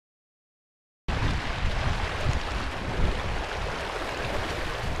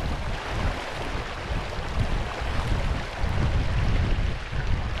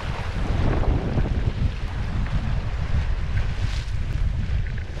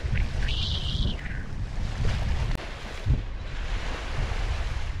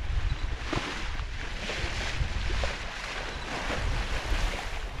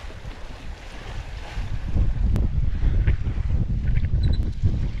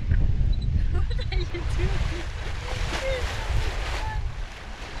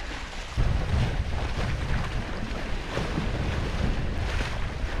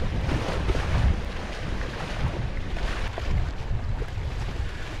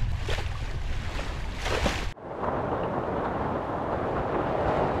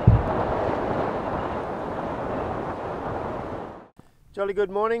Jolly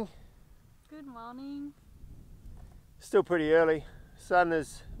good morning. Good morning. Still pretty early. Sun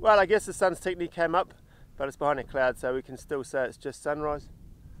is, well, I guess the sun's technically came up, but it's behind a cloud, so we can still say it's just sunrise.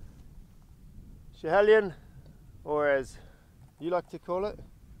 Schiehallion, or as you like to call it,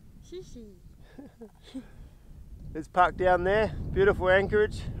 Shishi. is parked down there. Beautiful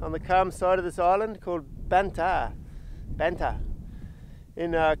anchorage on the calm side of this island called Banta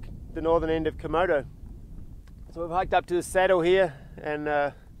in the northern end of Komodo. So we've hiked up to the saddle here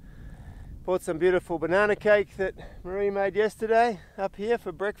and bought some beautiful banana cake that Marie made yesterday up here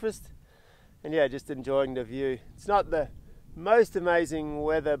for breakfast, and yeah, just enjoying the view. It's not the most amazing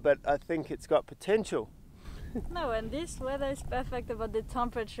weather, but I think it's got potential. No, and this weather is perfect about the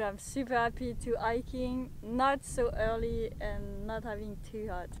temperature. I'm super happy to hiking, not so early and not having too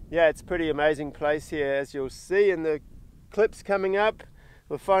hot. Yeah, it's a pretty amazing place here, as you'll see in the clips coming up.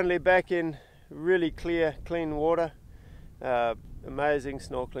 We're finally back in really clear, clean water. Amazing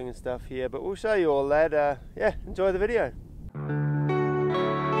snorkeling and stuff here, but we'll show you all that. Yeah, enjoy the video.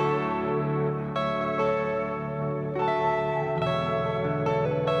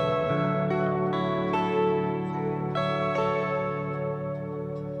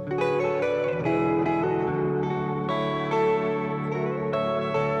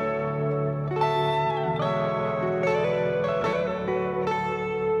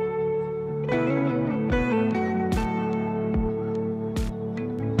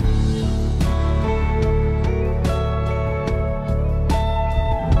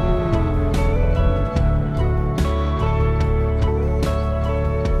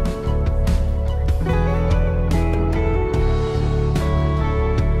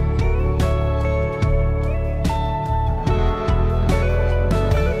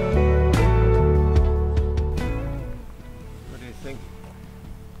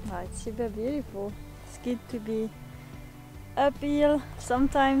 It's super beautiful. It's good to be uphill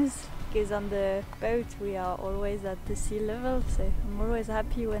sometimes, because on the boat we are always at the sea level, so I'm always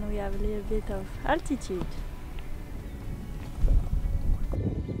happy when we have a little bit of altitude.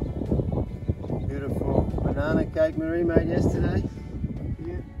 Beautiful banana cake Marie made yesterday.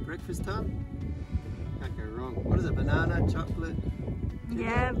 Yeah, breakfast time. Can't go wrong. What is it? Banana, chocolate?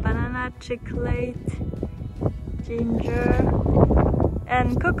 Yeah, banana, chocolate, ginger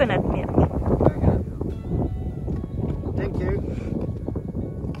and coconut milk. Coconut milk. Thank you.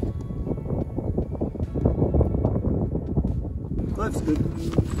 Life's good.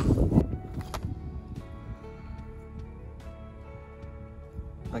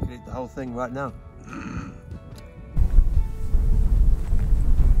 I could eat the whole thing right now.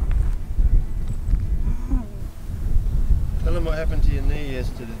 Tell them what happened to your knee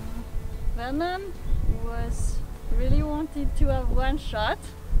yesterday. Vernon was really wanted to have one shot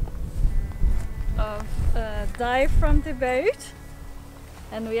of dive from the boat,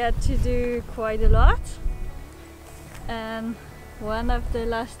 and we had to do quite a lot, and one of the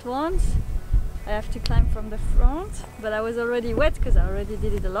last ones I have to climb from the front, but I was already wet because I already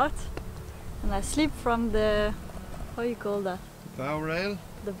did it a lot, and I slipped from the, how you call that? Bow rail?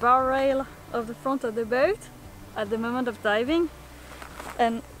 The bow rail of the front of the boat at the moment of diving,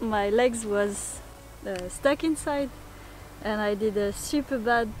 and my legs was stuck inside, and I did a super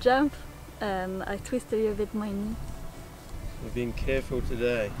bad jump and I twisted a bit my knee. You're being careful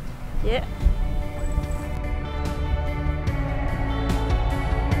today. Yeah.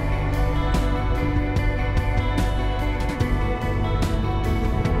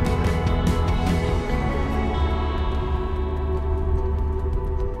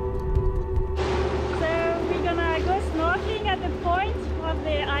 So we're gonna go snorkeling at the point of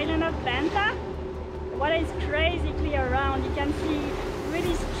the island of Banta. The water is crazy clear around. You can see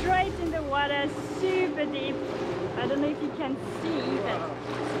really straight in the water, super deep. I don't know if you can see, but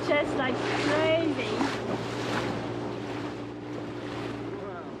it's just like crazy.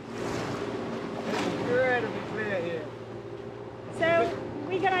 Wow. It's incredibly clear here. So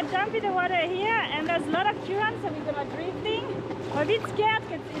we're gonna jump in the water here, and there's a lot of current, so we're gonna drifting. I'm a bit scared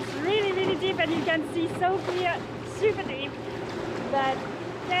because it's really, really deep, and you can see so clear, super deep. But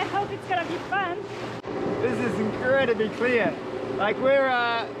I hope it's gonna be fun. This is incredibly clear. Like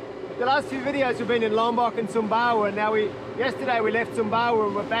the last few videos we've been in Lombok and Sumbawa, and now yesterday we left Sumbawa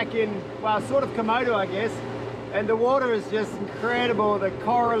and we're back in, well, sort of Komodo, I guess. And the water is just incredible. The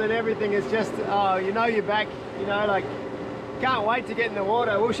coral and everything is just, oh, you know you're back, you know, like, can't wait to get in the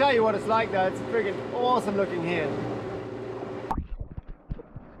water. We'll show you what it's like though. It's freaking awesome looking here.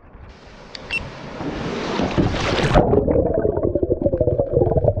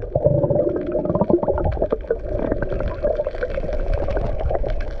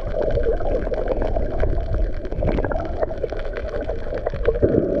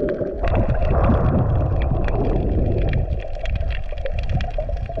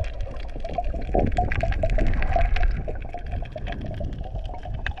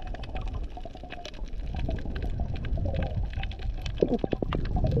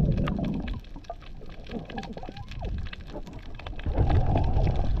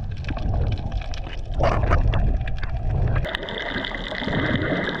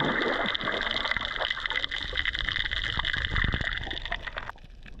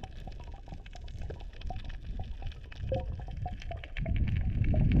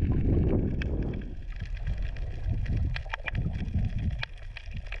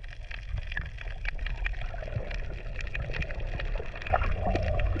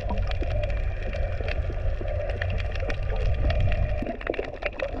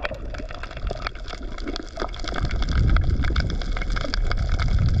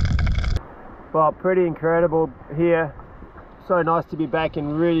 Well, pretty incredible here. So nice to be back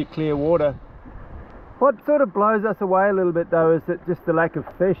in really clear water. What sort of blows us away a little bit though is that just the lack of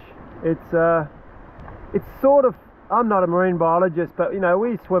fish. It's sort of, I'm not a marine biologist, but you know,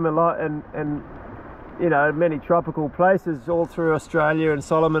 we swim a lot and you know, many tropical places all through Australia and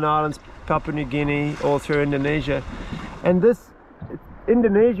Solomon Islands, Papua New Guinea, all through Indonesia. And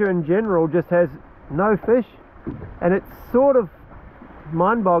Indonesia in general just has no fish, and it's sort of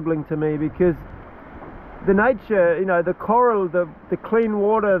mind-boggling to me because the nature, you know, the coral, the clean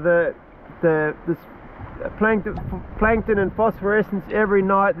water, the plankton and phosphorescence every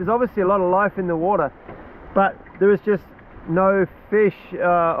night. There's obviously a lot of life in the water, but there is just no fish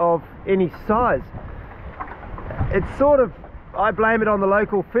of any size. It's sort of, I blame it on the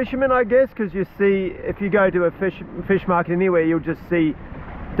local fishermen, I guess, because you see, if you go to a fish market anywhere, you'll just see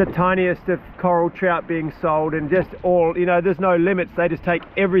the tiniest of coral trout being sold, and just all, you know, there's no limits. They just take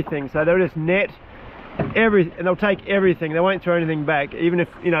everything, so they'll just net and they'll take everything. They won't throw anything back. Even if,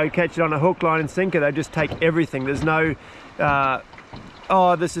 you know, catch it on a hook, line and sinker, they just take everything. There's no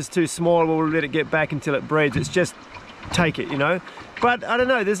oh, this is too small, we'll let it get back until it breeds. It's just take it, you know. But I don't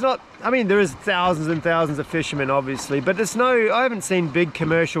know, there's not, I mean, there is thousands and thousands of fishermen obviously, but there's no, I haven't seen big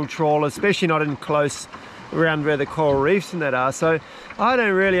commercial trawlers, especially not in close around where the coral reefs and that are. So I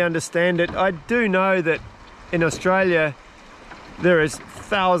don't really understand it. I do know that in Australia there is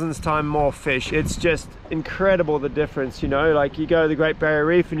thousands times more fish. It's just incredible the difference, you know. Like you go to the Great Barrier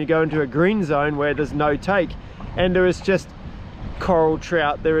Reef and you go into a green zone where there's no take, and there is just coral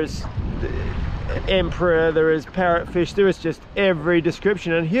trout, there is emperor, there is parrotfish, there is just every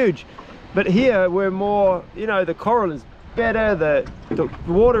description, and huge. But here we're more, you know, the coral is better, the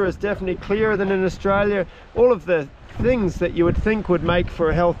water is definitely clearer than in Australia, all of the things that you would think would make for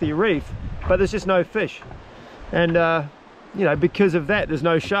a healthy reef, but there's just no fish. And you know, because of that, there's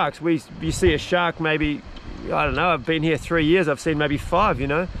no sharks. You see a shark maybe, I don't know, I've been here 3 years, I've seen maybe 5, you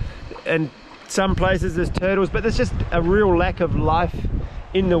know. And some places there's turtles, but there's just a real lack of life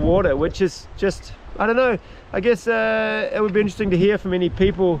in the water, which is just, I don't know, I guess it would be interesting to hear from any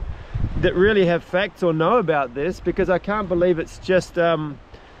people that really have facts or know about this, because I can't believe it's just the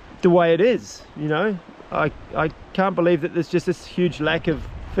way it is, you know. I can't believe that there's just this huge lack of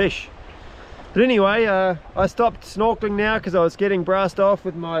fish. But anyway, I stopped snorkeling now because I was getting brassed off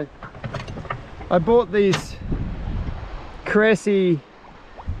with my, I bought these Cressy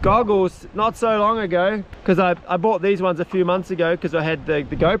goggles not so long ago, because I bought these ones a few months ago because I had the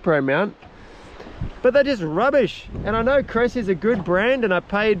GoPro mount, but they're just rubbish. And I know Cressy is a good brand, and I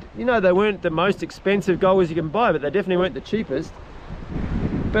paid, you know, they weren't the most expensive goggles you can buy, but they definitely weren't the cheapest.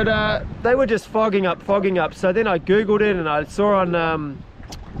 But they were just fogging up. So then I googled it, and I saw on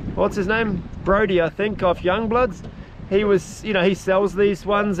what's his name, Brody, I think, off Youngbloods, he was, you know, he sells these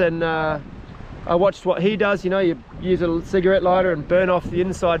ones, and I watched what he does. You know, you use a cigarette lighter and burn off the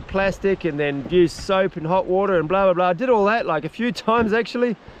inside plastic, and then use soap and hot water and blah blah blah. I did all that like a few times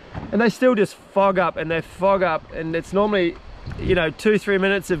actually, and they still just fog up, and and it's normally, you know, 2-3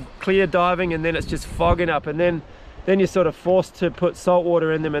 minutes of clear diving, and then it's just fogging up, and then you're sort of forced to put salt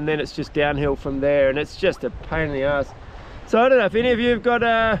water in them, and then it's just downhill from there, and it's just a pain in the ass. So I don't know if any of you have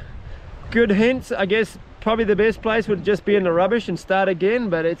got good hints. I guess probably the best place would just be in the rubbish and start again,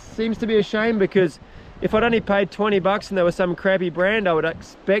 but it seems to be a shame, because if I'd only paid 20 bucks and there was some crappy brand, I would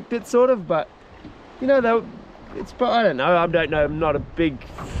expect it sort of, but you know, I don't know, I'm not a big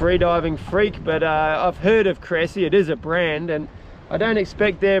freediving freak, but I've heard of Cressy, it is a brand, and I don't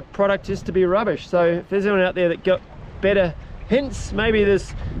expect their product just to be rubbish. So if there's anyone out there that got better hints, maybe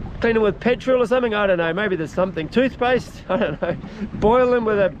there's clean it with petrol or something, I don't know, maybe there's something, toothpaste, I don't know, boil them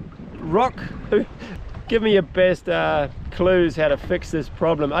with a rock. Give me your best clues how to fix this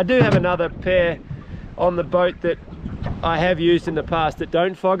problem. I do have another pair on the boat that I have used in the past that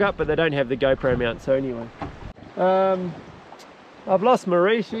don't fog up, but they don't have the GoPro mount. So anyway, I've lost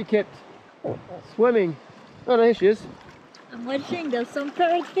Marie. She kept swimming. Oh no, here she is. I'm watching. There's some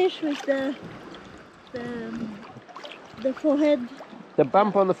parrotfish with the forehead. The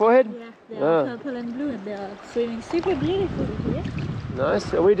bump on the forehead? Yeah, they are purple and blue, and they are swimming super beautifully here.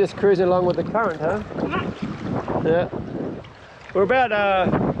 Nice. Are we just cruising along with the current, huh? Yeah. We're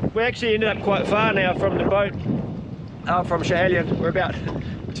about, we actually ended up quite far now from the boat, from Schiehallion. We're about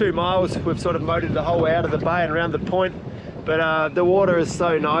 2 miles. We've sort of motored the whole way out of the bay and around the point. But the water is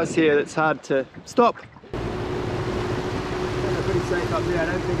so nice here that it's hard to stop. It's pretty safe up there. I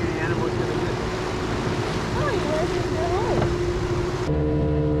don't think any animals are going to get it. Oh, you're working the hole.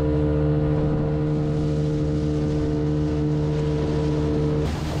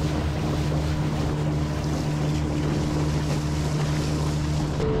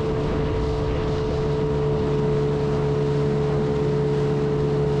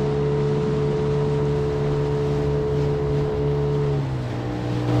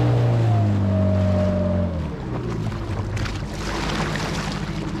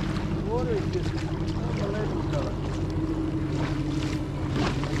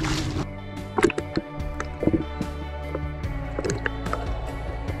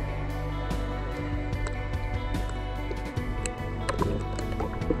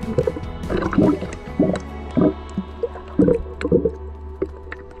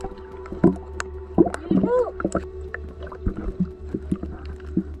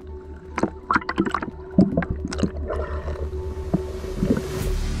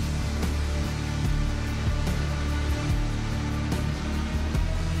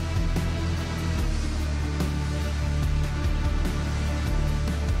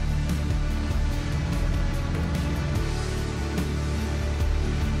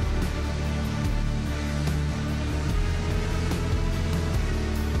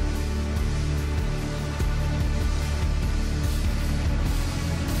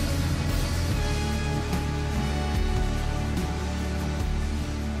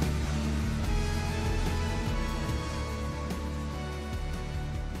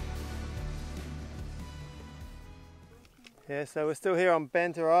 Yeah, so we're still here on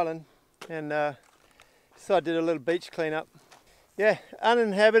Banta Island, and so I did a little beach cleanup. Yeah,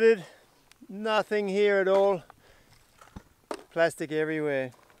 uninhabited, nothing here at all. Plastic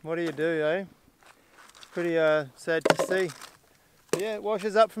everywhere. What do you do, eh? It's pretty sad to see. But yeah, it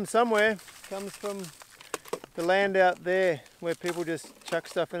washes up from somewhere. Comes from the land out there where people just chuck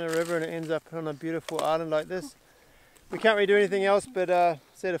stuff in a river and it ends up on a beautiful island like this. We can't really do anything else but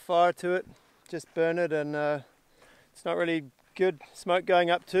set a fire to it, just burn it, and it's not really good smoke going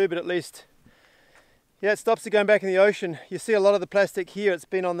up too, but at least, yeah, it stops it going back in the ocean. You see a lot of the plastic here, it's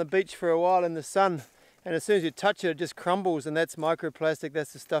been on the beach for a while in the sun, and as soon as you touch it, it just crumbles, and that's microplastic.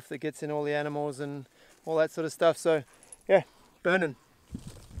 That's the stuff that gets in all the animals and all that sort of stuff. So yeah, burning.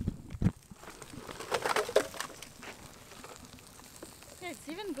 It's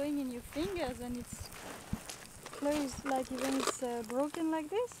even going in your fingers when it's closed, like when it's broken like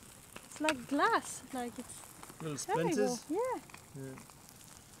this. It's like glass, like it's little terrible. splinters. Yeah.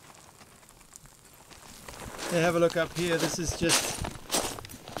 Yeah, have a look up here. This is just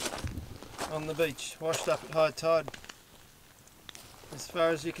on the beach, washed up at high tide, as far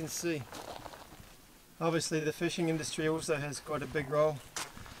as you can see. Obviously the fishing industry also has quite a big role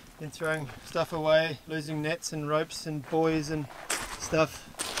in throwing stuff away, losing nets and ropes and buoys and stuff.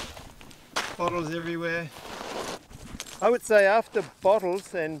 Bottles everywhere. I would say after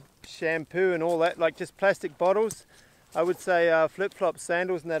bottles and shampoo and all that, like just plastic bottles, I would say flip-flops,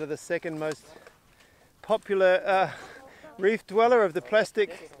 sandals and that are the second most popular reef dweller of the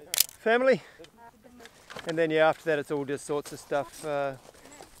plastic family. And then yeah, after that it's all just sorts of stuff.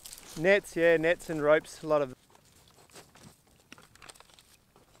 Nets, yeah, nets and ropes, a lot of.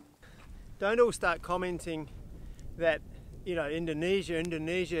 Don't all start commenting that, you know, Indonesia,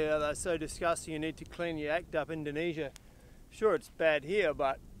 they're so disgusting, you need to clean your act up, Indonesia. Sure, it's bad here,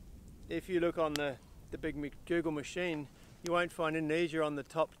 but if you look on the big Google machine, you won't find Indonesia on the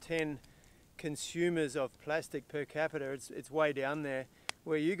top 10 consumers of plastic per capita. It's way down there.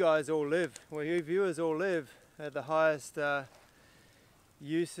 Where you guys all live, where you viewers all live, are the highest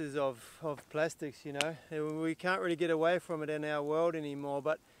uses of plastics, you know. We can't really get away from it in our world anymore,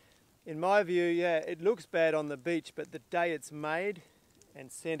 but in my view, yeah, it looks bad on the beach, but the day it's made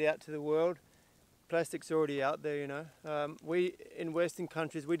and sent out to the world, plastic's already out there, you know. We, in Western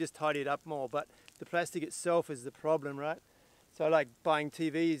countries, we just tidy it up more, but the plastic itself is the problem, right? So like buying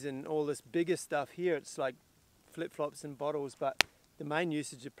TVs and all this bigger stuff here, it's like flip-flops and bottles, but the main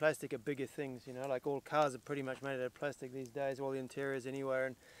usage of plastic are bigger things, you know, like all cars are pretty much made out of plastic these days, all the interiors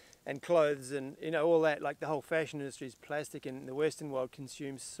anywhere, and clothes and, you know, all that, like the whole fashion industry is plastic, and the Western world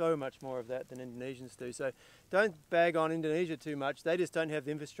consumes so much more of that than Indonesians do. So don't bag on Indonesia too much. They just don't have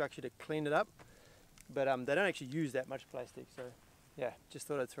the infrastructure to clean it up, but they don't actually use that much plastic. So yeah, just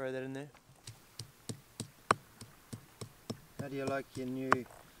thought I'd throw that in there. How do you like your new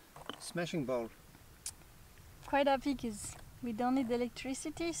smashing bowl? Quite happy because we don't need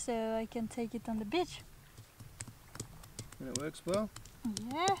electricity, so I can take it on the beach. And it works well?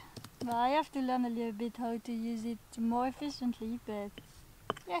 Yeah, well, I have to learn a little bit how to use it more efficiently, but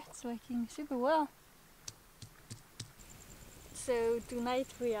yeah, it's working super well. So tonight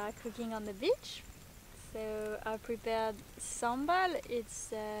we are cooking on the beach. So I prepared sambal.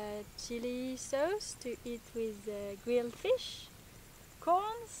 It's chili sauce to eat with grilled fish,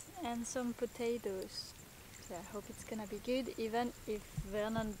 corns and some potatoes. So I hope it's gonna be good, even if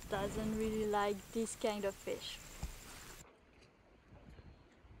Vernon doesn't really like this kind of fish.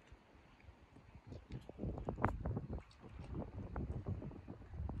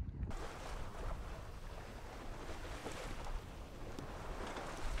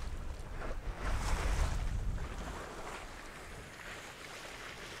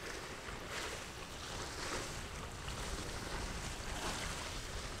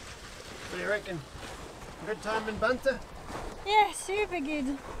 What do you reckon? Good time in Banta? Yeah, super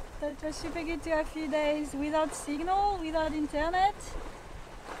good. That was super good to have a few days without signal, without internet,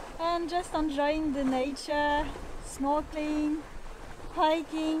 and just enjoying the nature, snorkeling,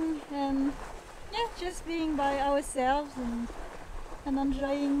 hiking, and yeah, just being by ourselves and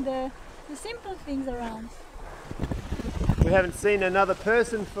enjoying the simple things around. We haven't seen another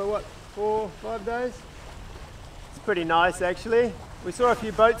person for what, 4 or 5 days? It's pretty nice actually. We saw a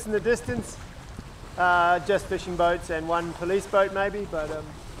few boats in the distance, just fishing boats and one police boat maybe, but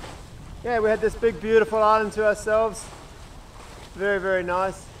yeah, we had this big beautiful island to ourselves. Very, very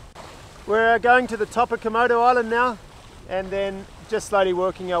nice. We're going to the top of Komodo Island now, and then just slowly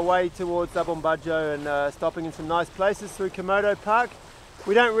working our way towards Labuan Bajo and stopping in some nice places through Komodo Park.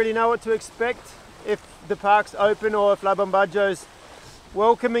 We don't really know what to expect, if the park's open or if Labuan Bajo's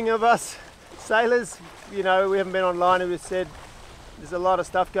welcoming of us. sailors, you know, we haven't been online, and we've said there's a lot of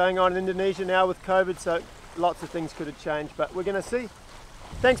stuff going on in Indonesia now with COVID, so lots of things could have changed, but we're going to see.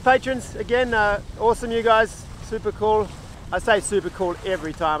 Thanks patrons, again, awesome you guys, super cool. I say super cool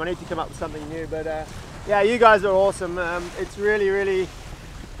every time, I need to come up with something new, but yeah, you guys are awesome. It's really, really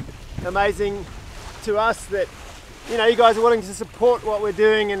amazing to us that, you know, you guys are willing to support what we're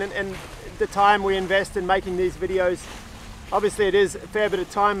doing and the time we invest in making these videos. Obviously it is a fair bit of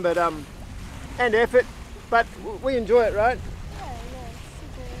time, but and effort, but we enjoy it, right? Yeah,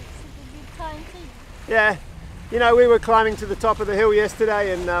 super good time too. Yeah, you know, we were climbing to the top of the hill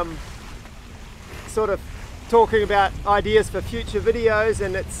yesterday and sort of talking about ideas for future videos,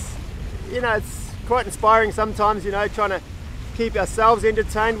 and it's, you know, it's quite inspiring sometimes, you know, trying to keep ourselves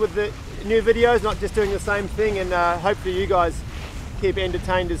entertained with the new videos, not just doing the same thing, and hopefully you guys keep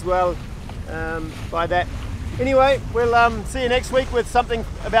entertained as well by that. Anyway, we'll see you next week with something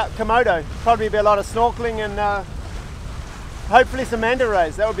about Komodo. Probably be a lot of snorkeling and hopefully some manta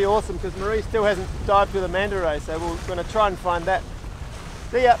rays. That would be awesome because Marie still hasn't dived with a manta ray, so we're going to try and find that.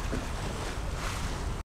 See ya!